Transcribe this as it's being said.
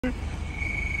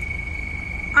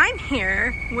I'm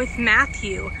here with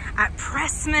Matthew at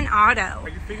Pressman Auto. Are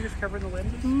your fingers covering the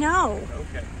lenses? No.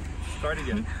 Okay. Start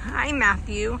again. Hi,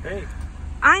 Matthew. Hey.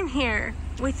 I'm here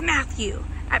with Matthew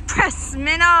at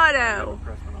Pressman Auto.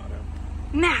 Pressman Auto.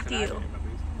 Matthew,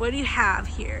 what do you have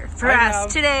here for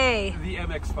us today? The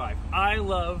MX-5. I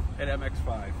love an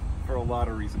MX-5 for a lot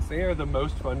of reasons. They are the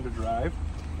most fun to drive.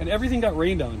 And everything got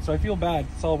rained on, so I feel bad.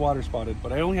 It's all water spotted,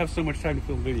 but I only have so much time to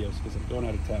film videos because I'm going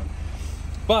out of town.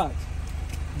 But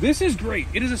this is great.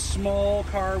 It is a small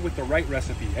car with the right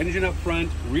recipe. Engine up front,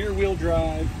 rear wheel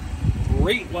drive,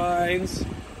 great lines,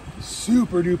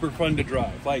 super duper fun to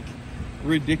drive, like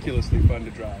ridiculously fun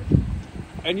to drive.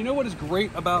 And you know what is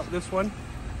great about this one?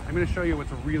 I'm going to show you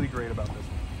what's really great about this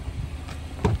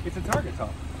one. It's a target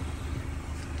top.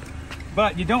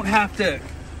 But you don't have to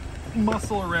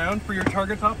muscle around for your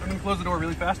target top. I'm going to close the door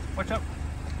really fast. Watch out.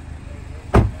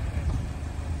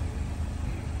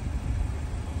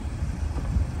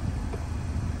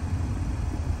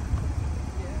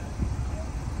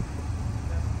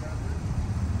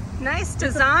 Nice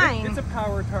design. It's a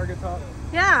power target top.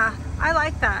 Yeah, I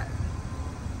like that.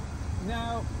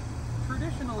 Now,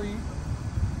 traditionally,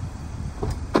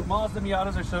 Mazda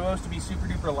Miatas are supposed to be super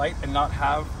duper light and not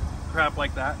have crap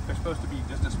like that. They're supposed to be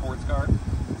just a sports car.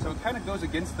 So it kind of goes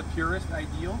against the purist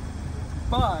ideal,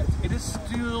 but it is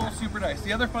still super nice.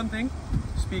 The other fun thing,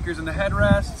 speakers in the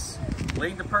headrests,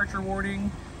 lane departure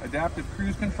warning, adaptive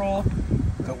cruise control.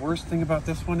 The worst thing about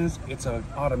this one is it's an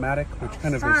automatic, which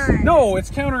kind of is... No,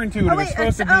 it's counterintuitive. Oh, wait,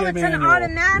 it's supposed to be a manual. It's an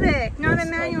automatic, not Yes, a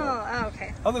manual. I know. Oh,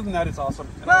 okay. Other than that, it's awesome.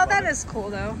 Well, that is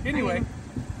cool, though. Anyway,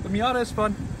 the Miata is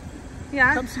fun.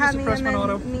 Yeah, come see us at having Pressman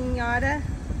Auto. Miata.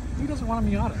 Who doesn't want a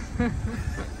Miata?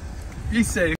 Be safe.